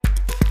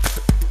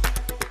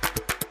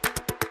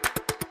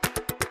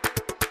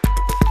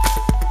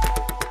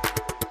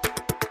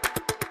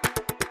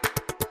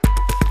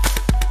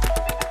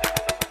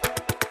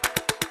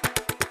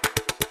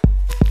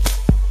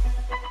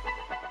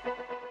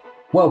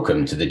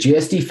Welcome to the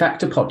GSD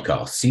Factor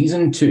Podcast,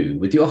 Season 2,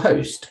 with your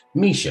host,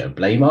 Misha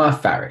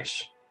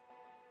Blameyer-Farish.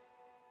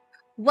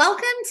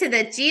 Welcome to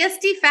the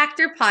GSD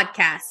Factor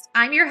Podcast.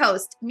 I'm your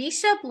host,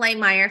 Misha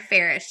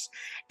Blameyer-Farish.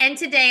 And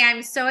today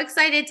I'm so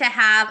excited to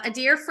have a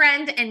dear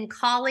friend and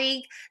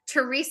colleague,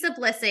 Theresa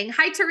Blissing.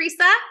 Hi,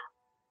 Theresa.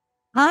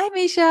 Hi,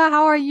 Misha.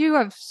 How are you?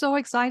 I'm so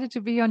excited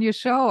to be on your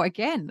show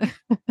again.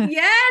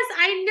 Yes,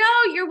 I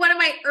know. You're one of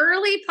my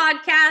early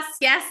podcast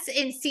guests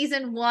in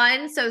season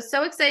 1.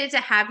 So excited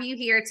to have you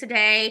here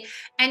today.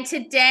 And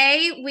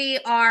today we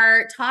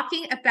are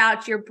talking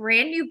about your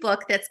brand new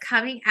book that's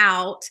coming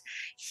out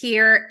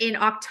here in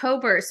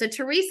October. So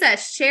Theresa,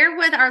 share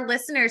with our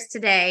listeners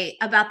today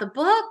about the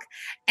book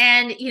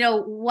and,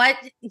 what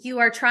you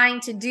are trying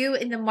to do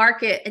in the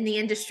market and the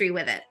industry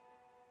with it.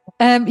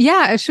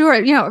 Yeah,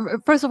 sure.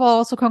 First of all,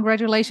 also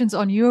congratulations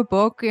on your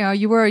book.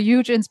 You were a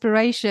huge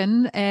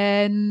inspiration,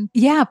 and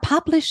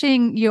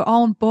publishing your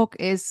own book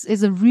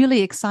is a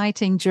really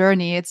exciting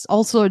journey. It's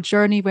also a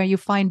journey where you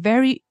find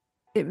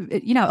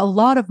a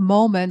lot of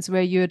moments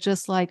where you're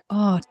just like,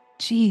 oh,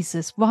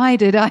 Jesus, why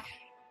did I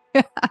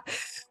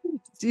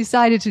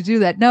decided to do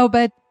that? No,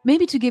 but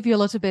maybe to give you a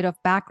little bit of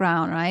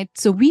background, right?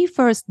 So we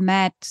first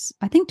met,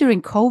 I think, during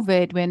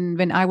COVID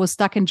when I was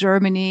stuck in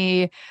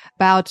Germany,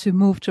 about to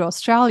move to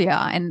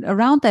Australia. And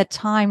around that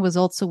time was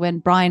also when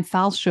Brian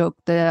Falchuk,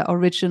 the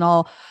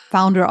original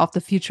founder of the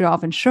Future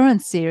of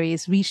Insurance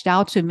series, reached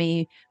out to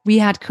me. We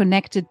had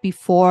connected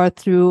before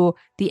through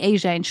the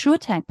Asia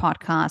InsurTech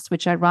podcast,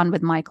 which I run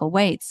with Michael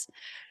Waits.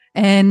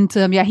 And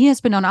he has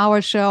been on our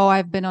show.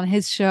 I've been on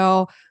his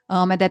show.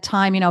 At that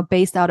time,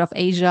 based out of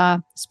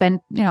Asia,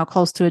 spent,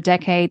 close to a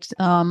decade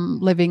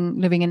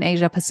living in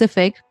Asia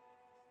Pacific.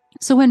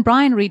 So when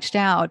Brian reached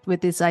out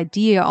with this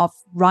idea of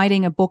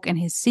writing a book in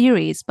his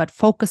series, but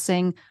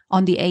focusing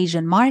on the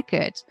Asian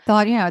market,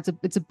 thought,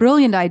 it's a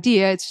brilliant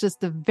idea. It's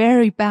just a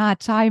very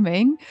bad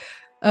timing.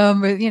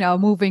 With,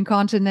 moving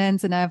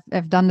continents, and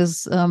I've done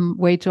this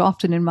way too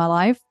often in my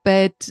life.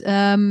 But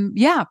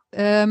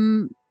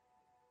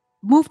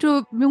moved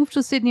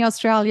to Sydney,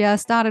 Australia,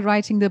 started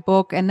writing the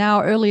book. And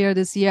now earlier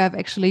this year, I've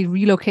actually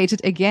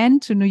relocated again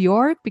to New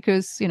York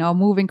because,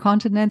 moving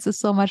continents is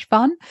so much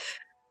fun.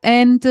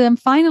 And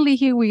finally,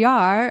 here we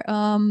are.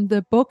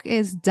 The book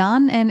is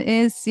done and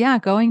is,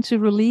 going to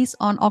release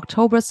on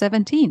October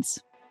 17th.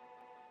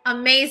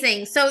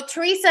 Amazing. So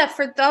Theresa,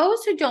 for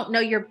those who don't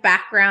know your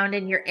background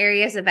and your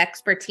areas of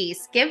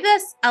expertise, give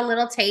us a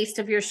little taste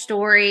of your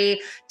story.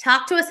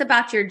 Talk to us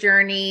about your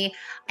journey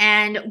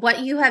and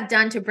what you have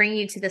done to bring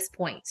you to this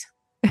point.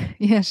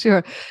 Yeah,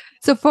 sure.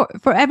 So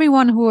for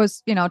everyone who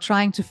is,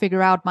 trying to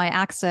figure out my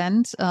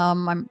accent,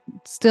 I'm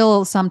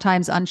still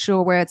sometimes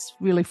unsure where it's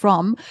really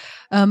from.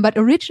 But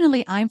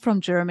originally I'm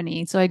from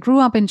Germany. So I grew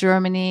up in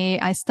Germany.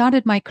 I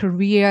started my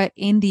career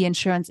in the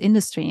insurance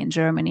industry in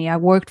Germany. I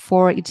worked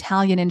for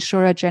Italian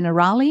insurer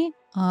Generali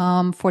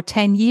for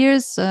 10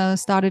 years,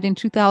 started in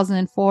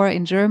 2004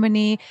 in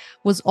Germany,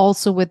 was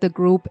also with the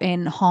group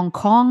in Hong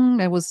Kong.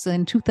 That was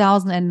in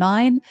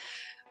 2009.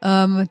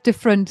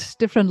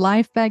 Different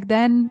life back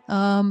then.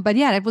 But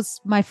it was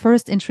my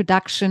first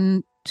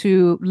introduction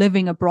to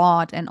living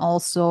abroad and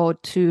also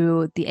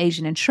to the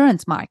Asian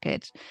insurance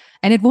market.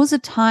 And it was a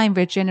time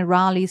where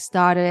Generali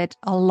started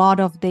a lot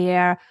of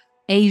their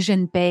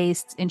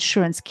Asian-based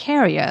insurance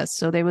carriers.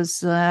 So there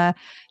was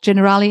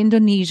Generali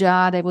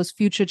Indonesia, there was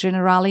Future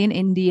Generali in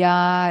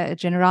India,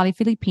 Generali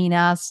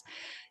Filipinas.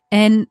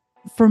 And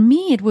for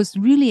me, it was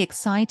really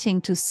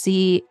exciting to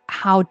see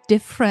how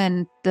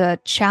different the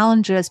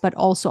challenges, but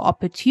also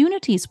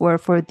opportunities were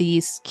for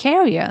these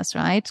carriers,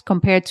 right?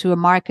 Compared to a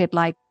market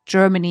like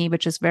Germany,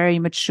 which is very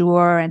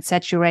mature and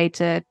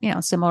saturated,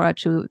 similar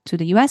to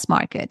the US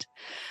market.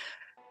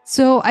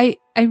 So I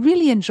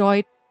really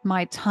enjoyed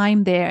my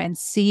time there and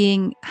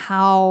seeing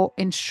how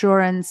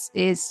insurance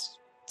is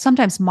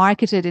sometimes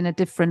marketed in a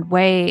different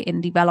way in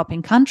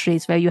developing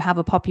countries where you have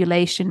a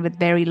population with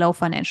very low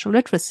financial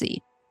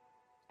literacy.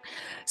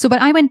 So,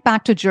 but I went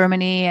back to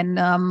Germany and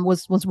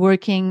was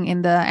working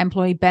in the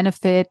employee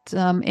benefit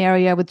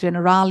area with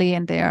Generali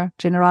and their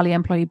Generali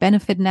employee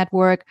benefit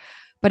network.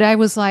 But I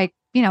was like,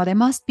 there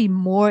must be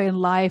more in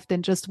life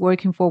than just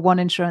working for one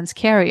insurance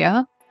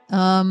carrier.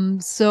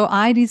 So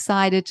I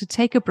decided to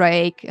take a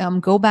break,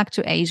 go back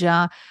to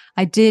Asia.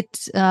 I did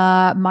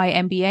my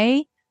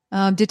MBA.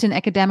 Did an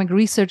academic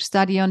research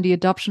study on the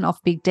adoption of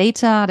big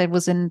data. That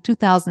was in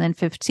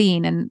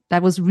 2015. And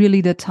that was really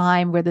the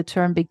time where the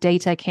term big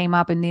data came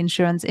up in the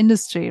insurance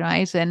industry,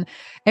 right? And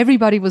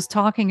everybody was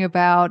talking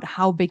about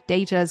how big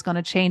data is going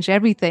to change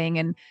everything.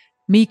 And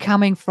me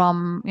coming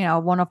from,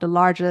 one of the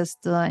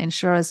largest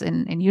insurers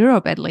in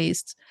Europe, at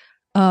least,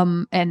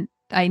 and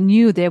I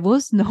knew there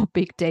was no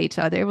big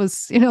data. There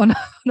was,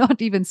 not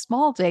even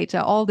small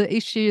data. All the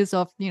issues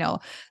of,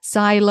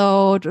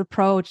 siloed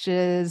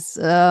approaches,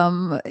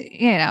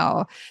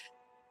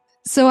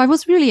 So I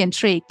was really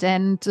intrigued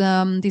and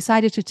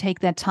decided to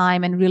take that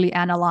time and really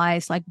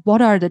analyze, like,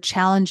 what are the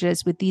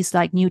challenges with these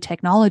new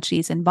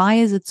technologies and why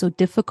is it so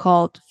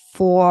difficult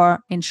for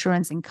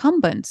insurance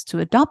incumbents to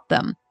adopt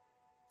them?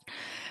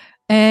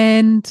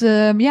 And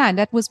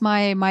that was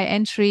my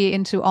entry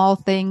into all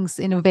things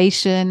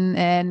innovation,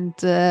 and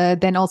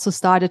then also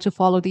started to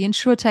follow the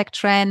insurtech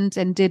trend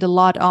and did a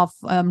lot of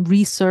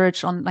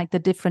research on like the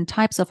different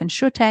types of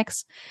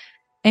insurtechs,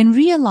 and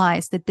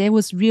realized that there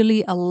was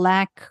really a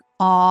lack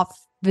of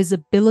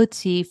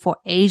visibility for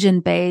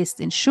Asian-based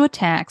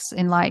insurtechs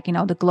in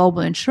the global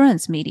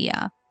insurance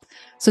media.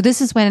 So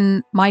this is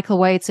when Michael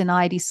Waits and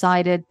I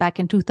decided back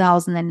in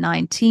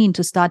 2019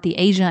 to start the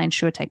Asia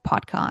InsurTech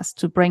podcast,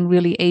 to bring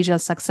really Asia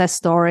success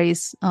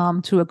stories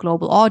to a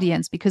global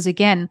audience. Because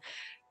again,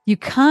 you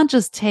can't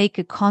just take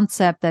a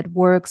concept that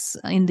works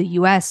in the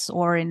US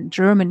or in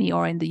Germany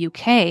or in the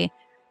UK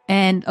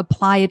and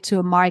apply it to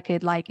a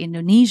market like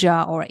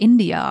Indonesia or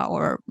India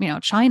or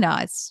China.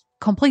 It's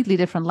a completely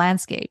different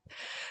landscape.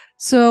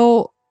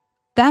 So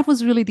that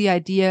was really the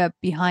idea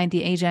behind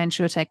the Asia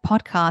InsurTech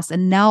podcast.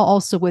 And now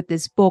also with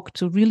this book,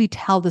 to really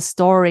tell the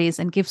stories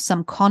and give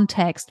some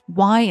context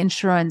why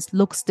insurance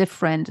looks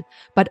different,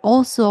 but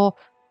also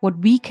what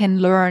we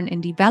can learn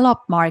in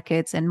developed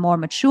markets and more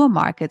mature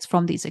markets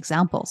from these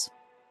examples.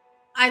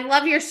 I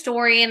love your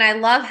story, and I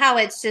love how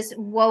it's just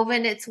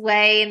woven its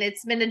way, and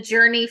it's been a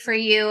journey for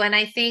you. And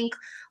I think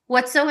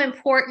what's so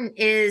important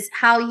is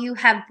how you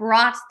have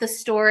brought the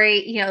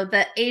story,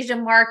 the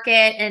Asian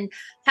market and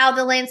how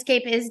the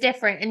landscape is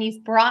different. And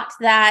you've brought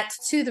that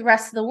to the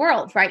rest of the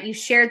world, right? You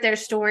shared their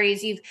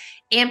stories, you've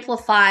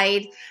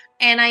amplified.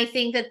 And I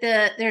think that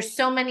there's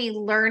so many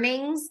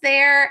learnings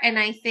there. And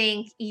I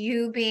think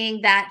you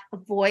being that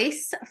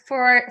voice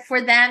for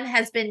them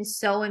has been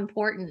so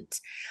important.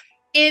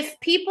 If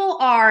people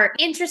are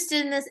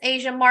interested in this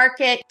Asian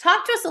market,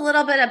 talk to us a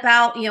little bit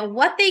about,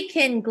 what they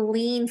can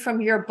glean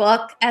from your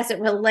book as it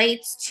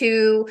relates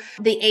to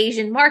the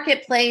Asian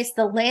marketplace,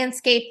 the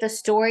landscape, the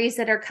stories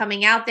that are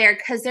coming out there,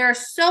 because there are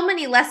so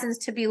many lessons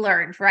to be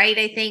learned, right?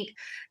 I think,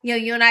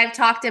 you and I have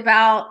talked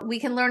about we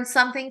can learn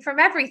something from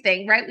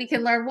everything, right? We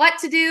can learn what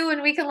to do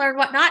and we can learn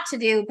what not to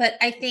do. But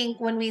I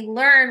think when we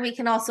learn, we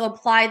can also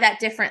apply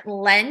that different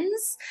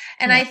lens.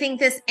 And I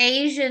think this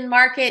Asian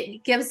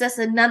market gives us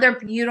another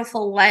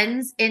beautiful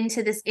lens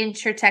into this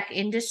insurtech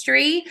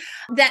industry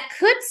that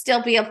could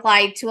still be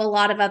applied to a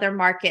lot of other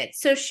markets.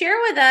 So share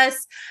with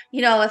us,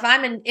 if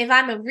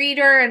I'm a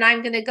reader and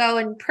I'm going to go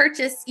and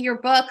purchase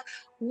your book,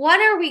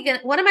 what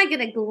am I going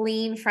to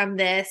glean from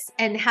this,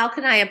 and how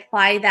can I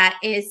apply that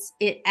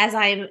as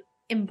I'm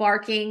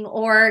embarking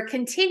or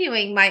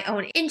continuing my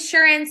own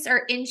insurance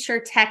or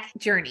insurtech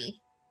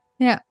journey?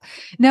 Yeah,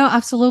 no,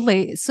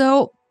 absolutely.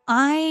 So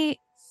I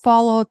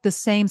followed the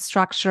same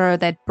structure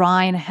that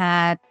Brian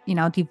had,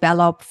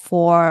 developed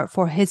for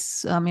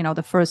his,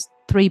 the first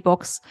 3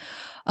 books,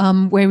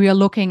 where we are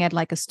looking at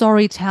like a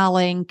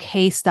storytelling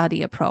case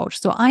study approach.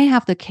 So I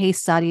have the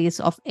case studies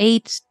of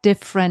 8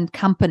 different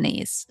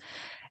companies.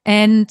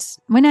 And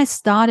when I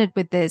started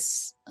with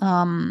this,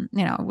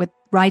 with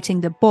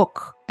writing the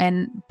book,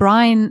 and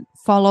Brian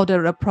followed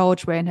an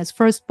approach where in his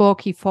first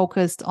book, he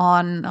focused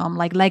on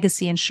like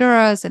legacy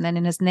insurers. And then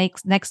in his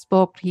next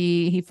book,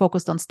 he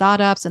focused on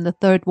startups. And the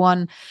third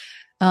one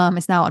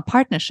is now on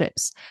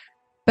partnerships.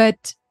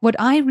 But what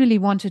I really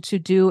wanted to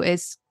do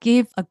is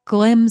give a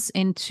glimpse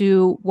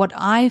into what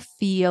I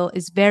feel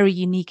is very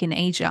unique in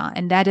Asia.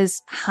 And that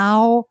is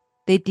how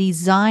they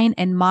design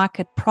and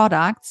market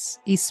products,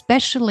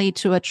 especially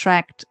to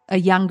attract a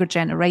younger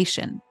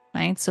generation,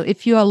 right? So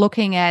if you are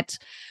looking at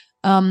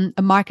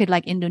a market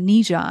like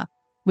Indonesia,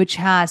 which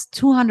has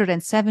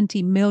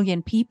 270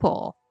 million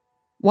people,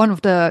 one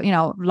of the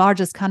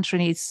largest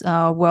countries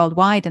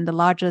worldwide and the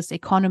largest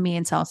economy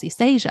in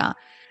Southeast Asia,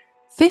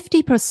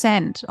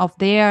 50% of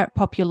their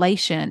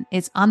population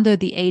is under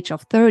the age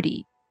of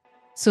 30.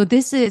 So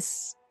this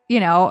is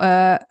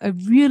a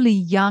really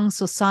young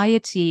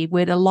society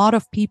with a lot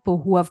of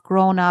people who have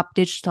grown up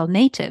digital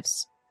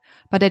natives.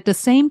 But at the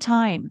same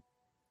time,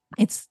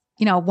 it's,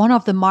 one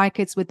of the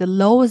markets with the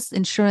lowest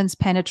insurance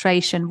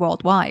penetration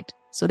worldwide.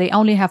 So they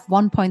only have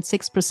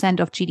 1.6%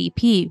 of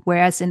GDP,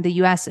 whereas in the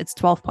US, it's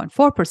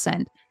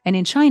 12.4%. And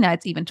in China,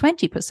 it's even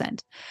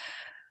 20%.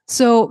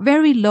 So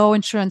very low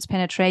insurance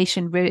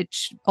penetration,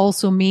 which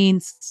also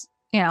means,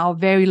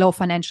 very low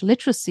financial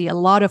literacy. A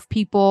lot of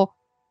people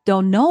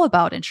don't know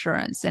about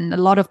insurance, and a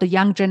lot of the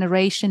young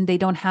generation, they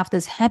don't have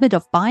this habit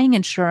of buying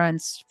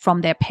insurance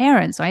from their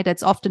parents, right?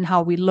 That's often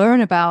how we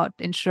learn about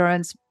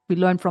insurance. We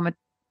learn from it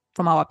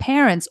from our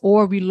parents,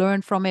 or we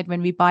learn from it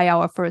when we buy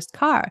our first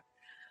car.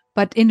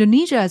 But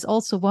Indonesia is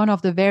also one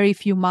of the very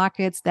few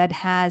markets that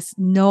has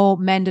no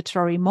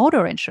mandatory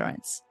motor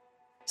insurance.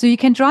 So you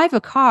can drive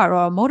a car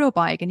or a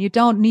motorbike and you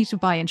don't need to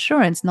buy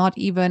insurance, not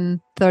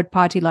even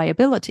third-party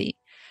liability.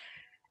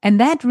 And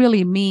that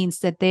really means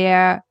that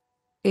there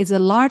is a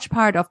large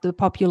part of the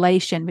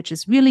population which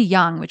is really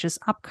young, which is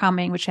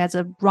upcoming, which has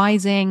a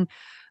rising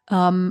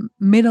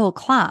middle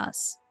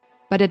class,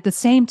 but at the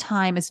same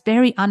time is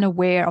very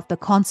unaware of the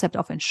concept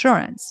of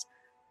insurance.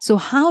 So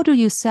how do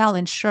you sell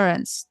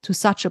insurance to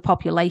such a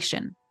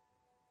population,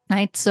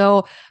 right?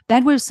 So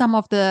that were some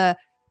of the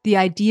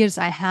ideas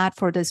I had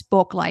for this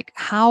book, like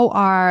how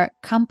are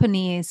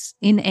companies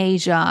in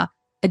Asia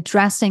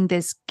addressing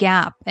this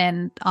gap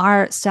and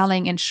are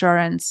selling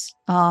insurance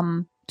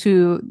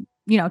to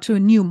a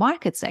new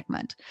market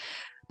segment.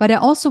 But I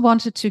also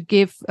wanted to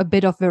give a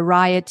bit of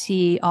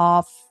variety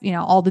of,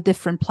 all the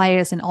different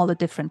players in all the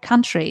different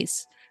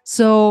countries.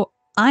 So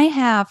I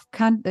have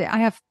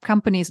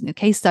companies and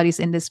case studies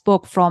in this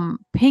book from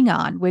Ping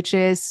An, which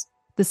is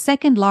the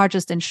second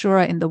largest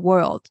insurer in the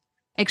world,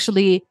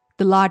 actually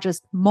the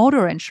largest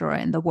motor insurer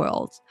in the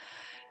world.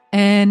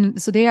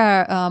 And so they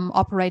are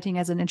operating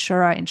as an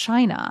insurer in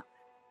China.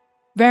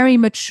 Very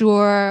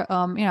mature,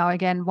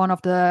 again, one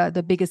of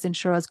the biggest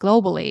insurers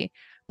globally.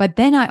 But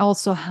then I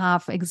also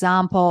have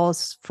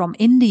examples from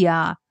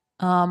India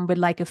with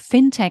like a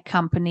fintech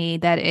company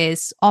that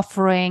is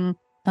offering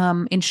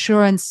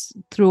insurance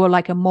through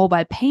like a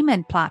mobile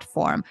payment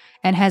platform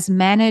and has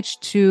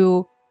managed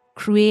to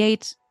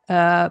create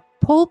a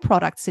pull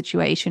product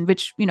situation,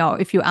 which,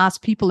 if you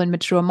ask people in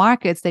mature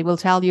markets, they will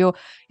tell you,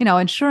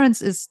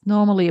 insurance is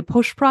normally a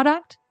push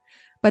product.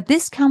 But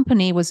this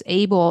company was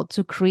able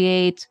to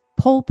create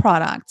pull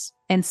products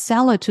and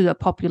sell it to the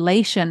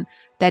population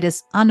that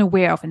is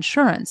unaware of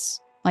insurance.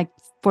 Like,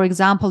 for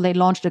example, they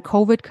launched a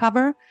COVID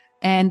cover,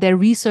 and their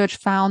research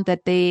found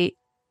that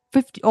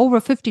over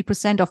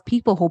 50% of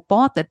people who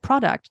bought that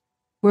product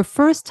were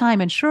first-time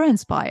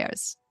insurance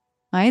buyers,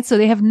 right? So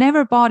they have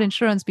never bought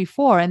insurance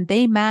before, and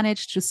they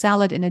managed to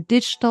sell it in a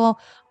digital,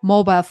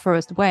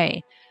 mobile-first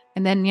way.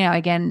 And then,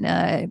 again,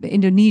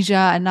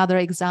 Indonesia, another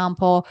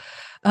example.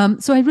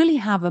 So I really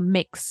have a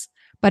mix.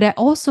 But I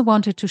also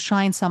wanted to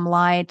shine some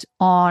light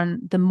on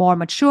the more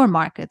mature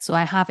markets. So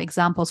I have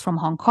examples from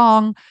Hong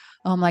Kong,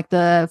 like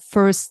the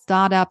first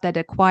startup that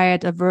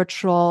acquired a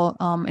virtual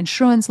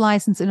insurance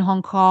license in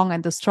Hong Kong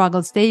and the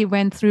struggles they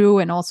went through,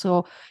 and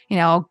also,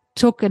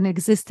 took an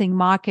existing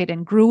market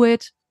and grew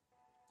it.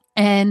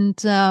 And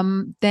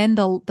then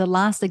the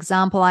last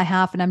example I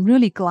have, and I'm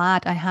really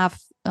glad I have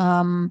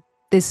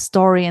this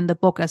story in the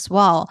book as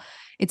well.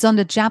 It's on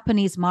the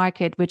Japanese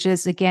market, which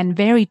is, again,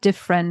 very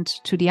different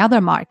to the other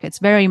markets,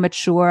 very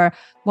mature,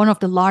 one of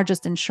the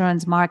largest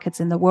insurance markets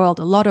in the world.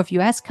 A lot of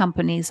US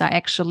companies are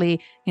actually,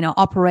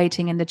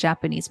 operating in the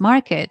Japanese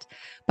market,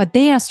 but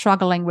they are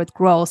struggling with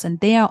growth, and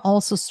they are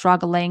also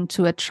struggling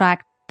to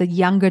attract the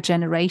younger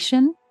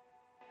generation.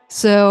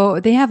 So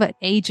they have an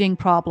aging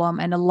problem,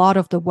 and a lot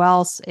of the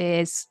wealth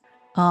is,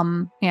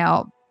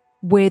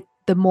 with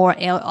the more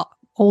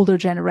older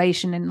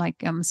generation in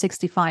like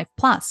 65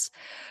 plus.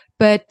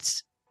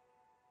 But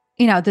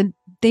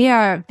they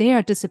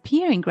are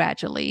disappearing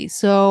gradually.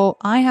 So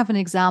I have an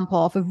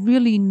example of a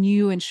really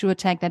new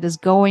insurtech that is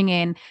going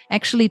in,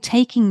 actually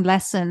taking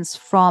lessons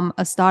from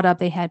a startup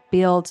they had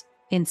built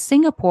in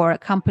Singapore, a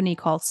company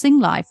called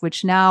Singlife,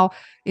 which now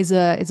is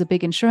a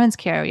big insurance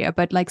carrier.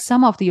 But like,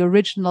 some of the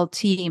original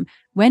team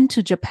went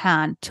to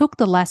Japan, took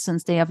the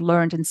lessons they have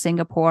learned in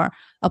Singapore,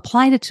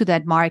 applied it to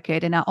that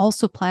market, and are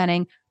also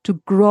planning to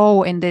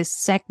grow in this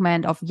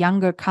segment of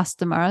younger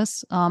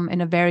customers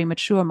in a very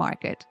mature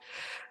market.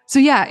 So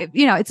yeah,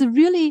 it's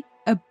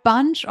a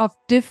bunch of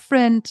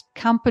different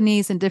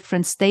companies in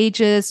different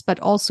stages, but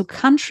also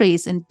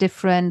countries in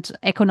different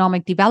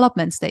economic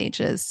development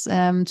stages,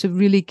 to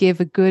really give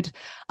a good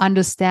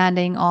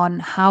understanding on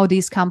how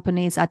these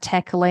companies are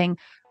tackling,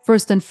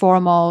 first and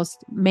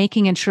foremost,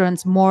 making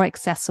insurance more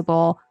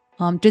accessible,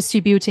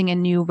 distributing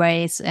in new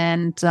ways,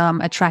 and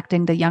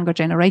attracting the younger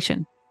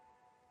generation.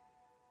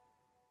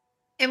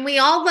 And we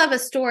all love a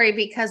story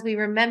because we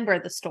remember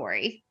the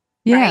story.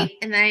 Yeah. Right.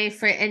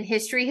 And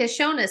history has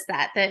shown us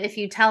that if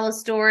you tell a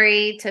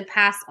story to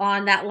pass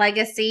on that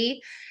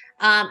legacy.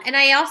 And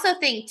I also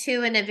think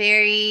too, in a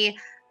very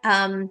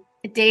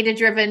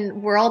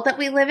data-driven world that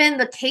we live in,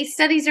 the case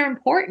studies are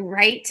important,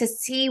 right? To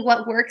see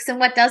what works and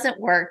what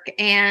doesn't work.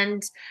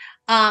 And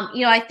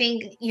I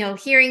think,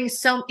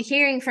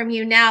 hearing from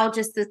you now,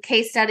 just the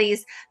case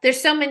studies,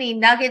 there's so many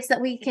nuggets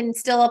that we can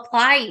still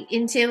apply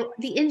into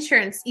the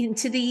insurance,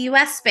 into the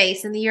US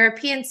space and the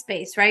European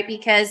space, right?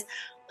 Because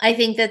I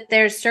think that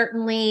there's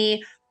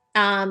certainly,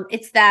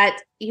 it's that,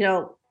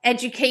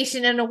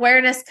 education and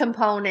awareness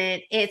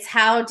component. It's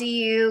how do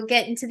you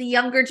get into the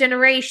younger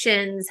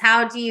generations?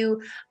 How do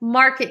you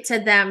market to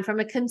them from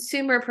a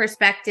consumer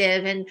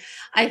perspective? And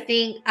I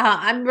think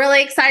I'm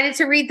really excited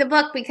to read the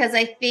book, because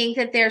I think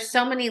that there's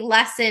so many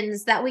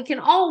lessons that we can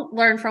all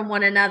learn from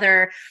one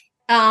another.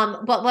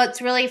 But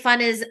what's really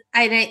fun is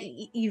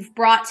you've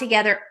brought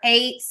together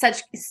 8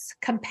 such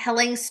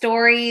compelling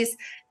stories,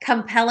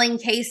 compelling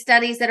case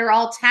studies that are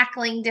all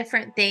tackling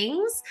different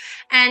things.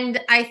 And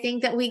I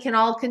think that we can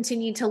all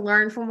continue to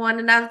learn from one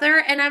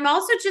another. And I'm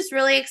also just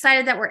really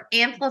excited that we're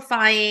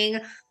amplifying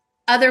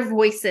other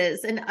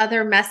voices and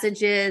other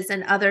messages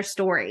and other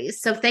stories.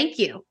 So thank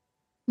you.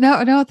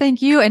 No,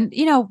 thank you. And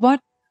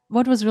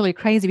what was really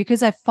crazy,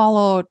 because I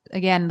followed,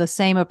 again, the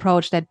same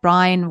approach that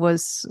Brian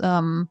was,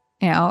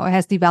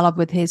 has developed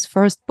with his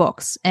first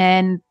books.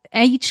 And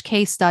each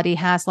case study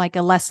has like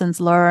a lessons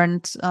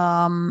learned.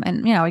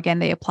 And, again,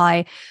 they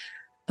apply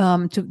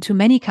to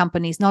many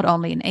companies, not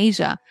only in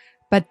Asia.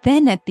 But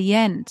then at the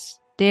end,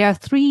 there are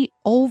 3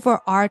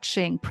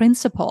 overarching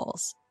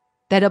principles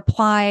that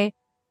apply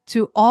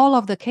to all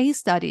of the case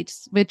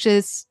studies, which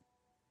is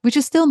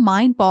still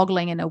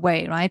mind-boggling in a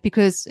way, right?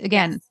 Because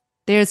again,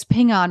 there's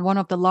Ping An, one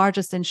of the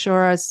largest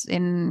insurers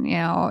in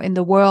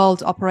the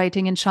world,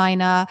 operating in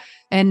China,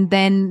 and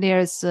then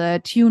there's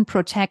Tune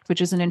Protect,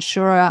 which is an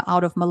insurer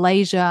out of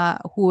Malaysia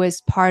who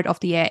is part of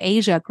the Air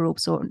Asia group,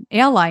 so an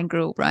airline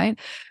group, right?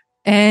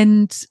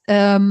 And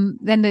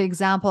then the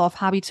example of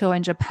Habito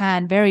in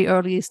Japan, very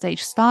early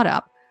stage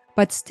startup,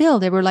 but still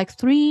there were like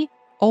 3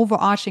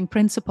 overarching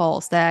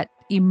principles that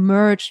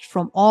emerged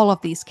from all of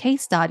these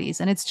case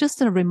studies. And it's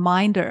just a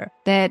reminder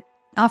that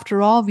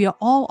after all, we are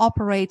all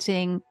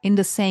operating in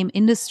the same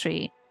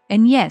industry.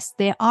 And yes,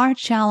 there are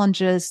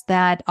challenges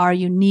that are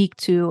unique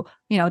to,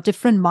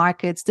 different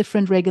markets,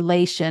 different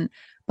regulation,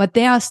 but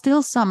there are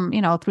still some,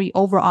 3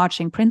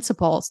 overarching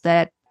principles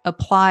that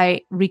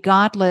apply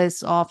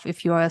regardless of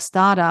if you're a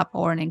startup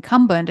or an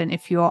incumbent, and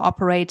if you're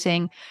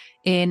operating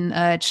in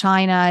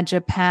China,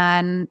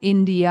 Japan,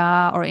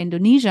 India, or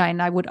Indonesia,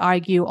 and I would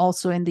argue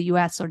also in the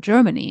US or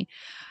Germany.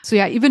 So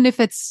yeah, even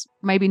if it's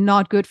maybe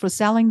not good for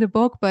selling the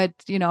book, but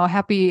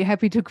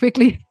happy to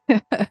quickly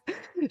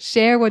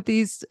share what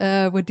these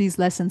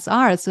lessons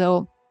are.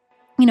 So,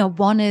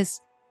 one is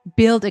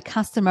build a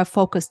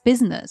customer-focused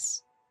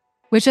business,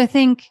 which I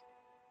think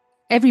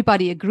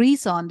everybody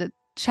agrees on. The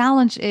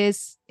challenge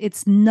is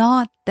it's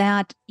not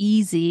that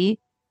easy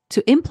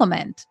to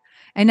implement.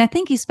 And I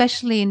think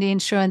especially in the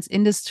insurance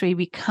industry,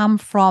 we come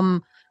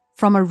from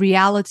a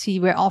reality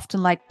where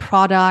often like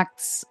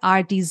products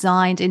are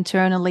designed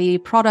internally,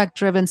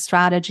 product-driven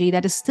strategy.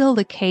 That is still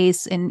the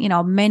case in,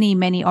 many,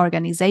 many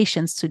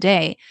organizations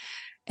today.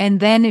 And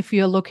then if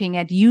you're looking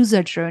at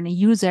user journey,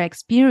 user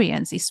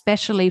experience,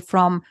 especially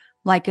from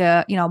like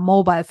a,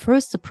 mobile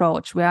first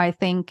approach, where I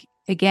think,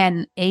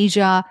 again,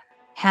 Asia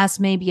has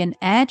maybe an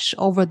edge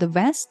over the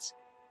West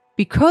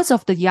because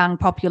of the young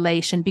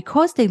population,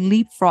 because they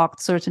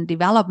leapfrogged certain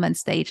development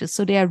stages.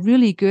 So they are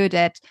really good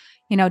at,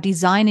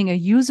 designing a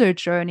user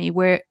journey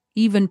where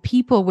even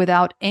people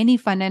without any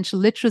financial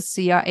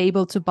literacy are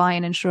able to buy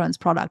an insurance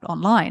product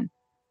online.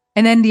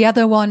 And then the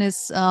other one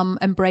is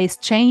embrace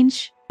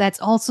change. That's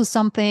also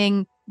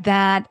something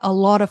that a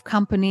lot of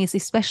companies,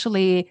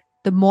 especially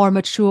the more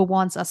mature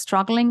ones, are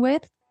struggling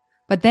with.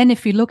 But then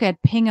if you look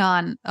at Ping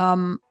An,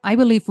 I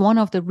believe one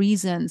of the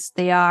reasons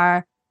they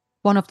are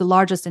one of the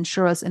largest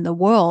insurers in the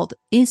world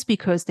is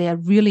because they are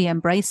really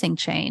embracing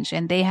change,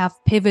 and they have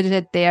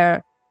pivoted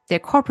their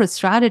corporate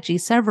strategy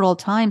several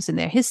times in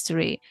their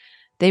history.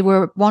 They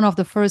were one of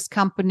the first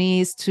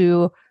companies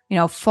to,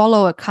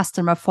 follow a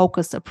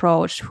customer-focused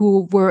approach,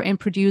 who were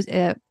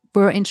introducing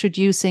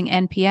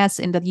NPS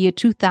in the year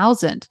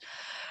 2000.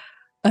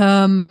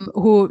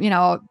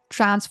 Who,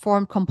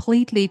 transformed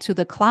completely to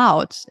the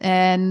cloud.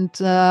 And,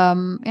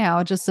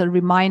 just a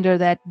reminder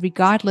that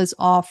regardless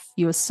of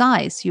your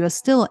size, you are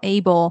still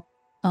able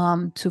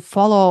to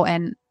follow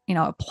and,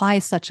 apply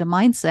such a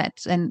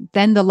mindset. And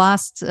then the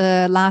last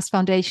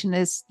foundation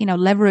is,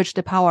 leverage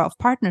the power of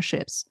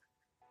partnerships.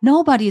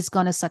 Nobody is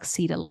going to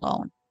succeed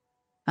alone,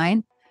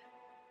 right?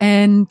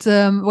 And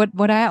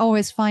what I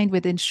always find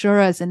with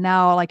insurers, and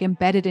now like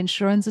embedded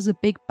insurance is a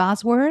big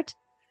buzzword.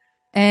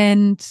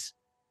 And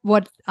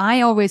what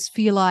I always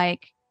feel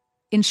like,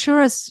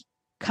 insurers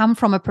come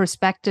from a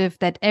perspective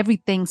that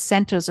everything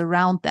centers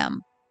around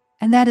them.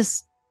 And that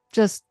is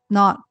just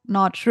not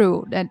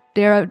true. That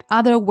there are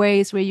other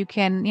ways where you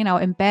can,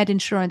 embed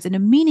insurance in a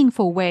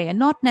meaningful way, and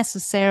not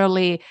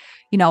necessarily,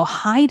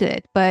 hide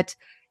it, but,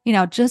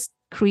 just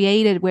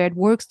create it where it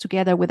works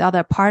together with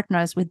other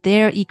partners, with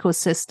their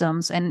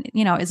ecosystems, and,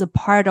 is a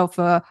part of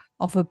a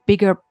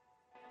bigger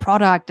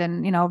product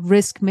and,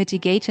 risk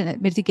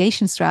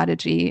mitigation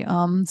strategy.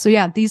 So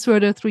yeah, these were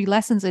the 3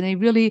 lessons, and they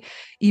really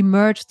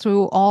emerged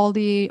through all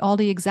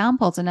the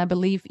examples. And I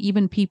believe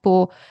even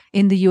people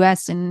in the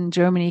US and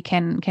Germany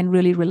can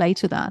really relate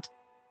to that.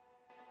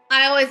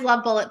 I always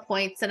love bullet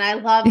points, and I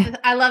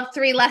love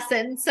 3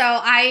 lessons. So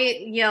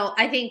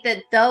I think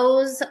that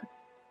those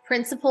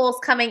principles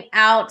coming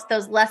out,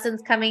 those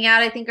lessons coming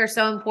out, I think are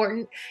so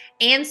important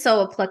and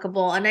so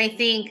applicable. And I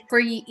think for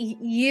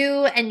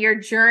you and your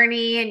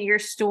journey and your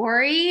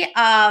story,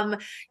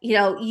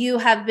 you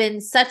have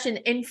been such an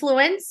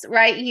influence,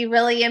 right? You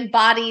really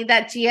embody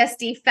that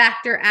GSD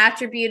factor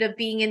attribute of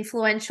being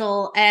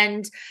influential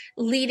and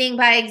leading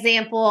by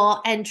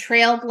example and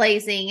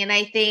trailblazing. And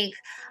I think,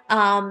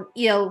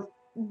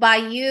 by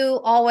you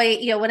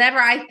always, whenever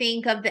I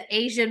think of the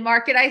Asian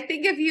market, I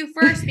think of you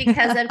first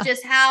because of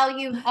just how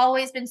you've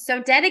always been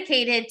so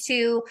dedicated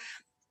to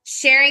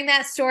sharing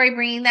that story,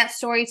 bringing that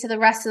story to the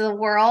rest of the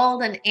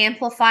world, and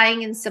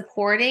amplifying and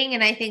supporting.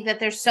 And I think that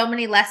there's so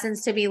many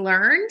lessons to be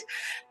learned.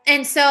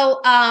 And so,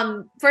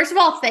 first of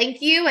all,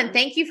 thank you. And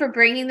thank you for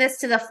bringing this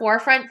to the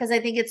forefront, because I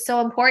think it's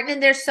so important.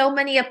 And there's so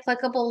many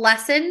applicable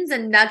lessons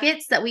and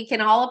nuggets that we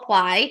can all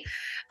apply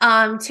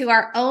to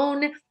our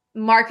own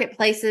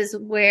marketplaces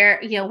where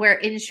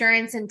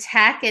insurance and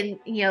tech and,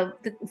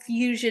 the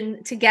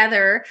fusion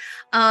together,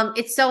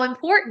 it's so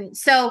important.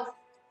 So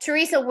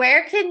Theresa,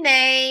 where can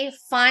they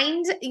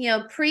find,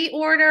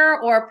 pre-order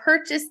or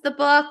purchase the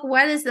book?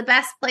 What is the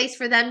best place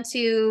for them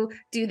to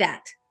do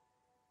that?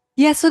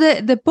 Yeah, so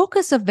the book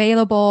is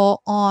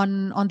available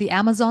on the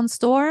Amazon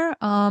store.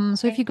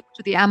 So if you go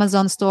to the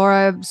Amazon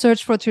store,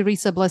 search for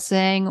Theresa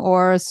Blissing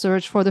or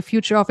search for The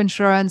Future of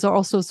Insurance, or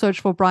also search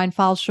for Brian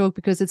Falchuk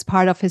because it's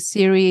part of his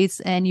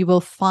series, and you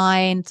will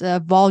find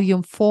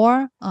volume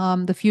 4,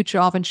 The Future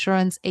of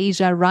Insurance,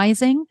 Asia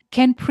Rising.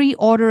 Can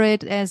pre-order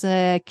it as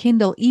a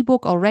Kindle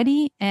ebook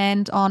already,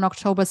 and on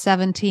October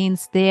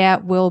 17th there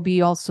will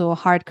be also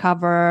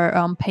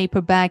hardcover,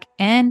 paperback,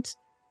 and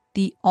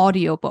the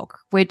audiobook,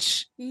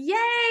 which Yay!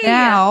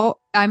 Now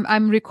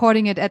I'm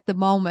recording it at the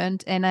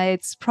moment, and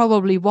it's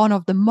probably one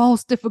of the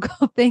most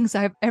difficult things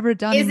I've ever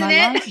done in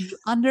my life. You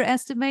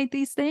underestimate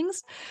these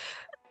things.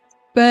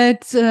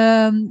 But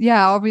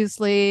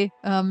obviously,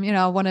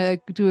 I want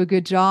to do a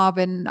good job,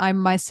 and I'm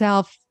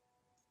myself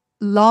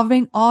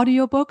loving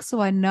audiobooks, so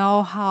I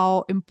know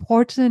how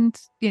important,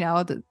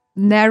 the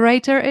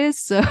narrator is.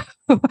 So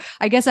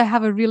I guess I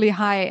have a really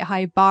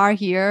high bar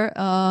here.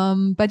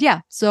 But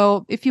yeah,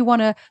 so if you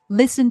want to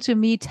listen to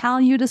me tell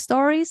you the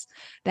stories,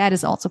 that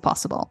is also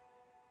possible.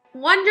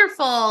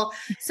 Wonderful.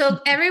 So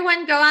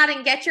everyone go out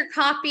and get your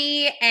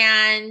copy.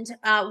 And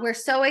we're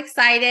so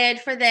excited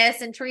for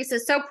this. And Theresa,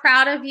 so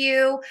proud of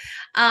you.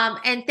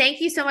 And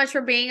thank you so much for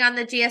being on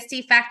the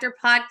GSD Factor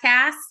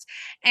podcast.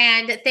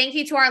 And thank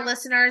you to our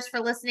listeners for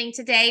listening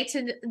today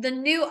to the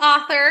new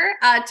author,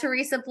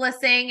 Theresa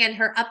Blissing, and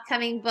her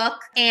upcoming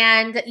book.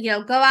 And,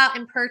 go out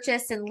and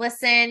purchase and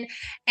listen.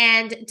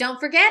 And don't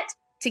forget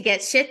to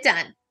get shit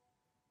done.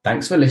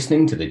 Thanks for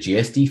listening to the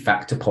GSD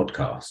Factor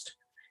podcast.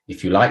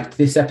 If you liked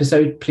this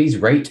episode, please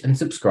rate and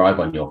subscribe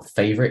on your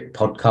favorite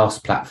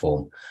podcast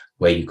platform,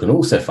 where you can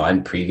also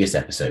find previous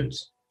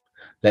episodes.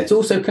 Let's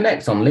also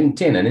connect on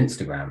LinkedIn and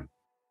Instagram.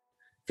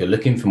 If you're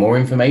looking for more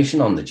information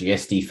on the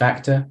GSD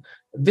Factor,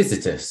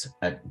 visit us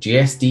at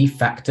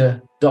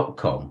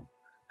gsdfactor.com.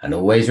 And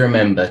always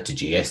remember to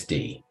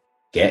GSD,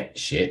 get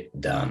shit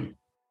done.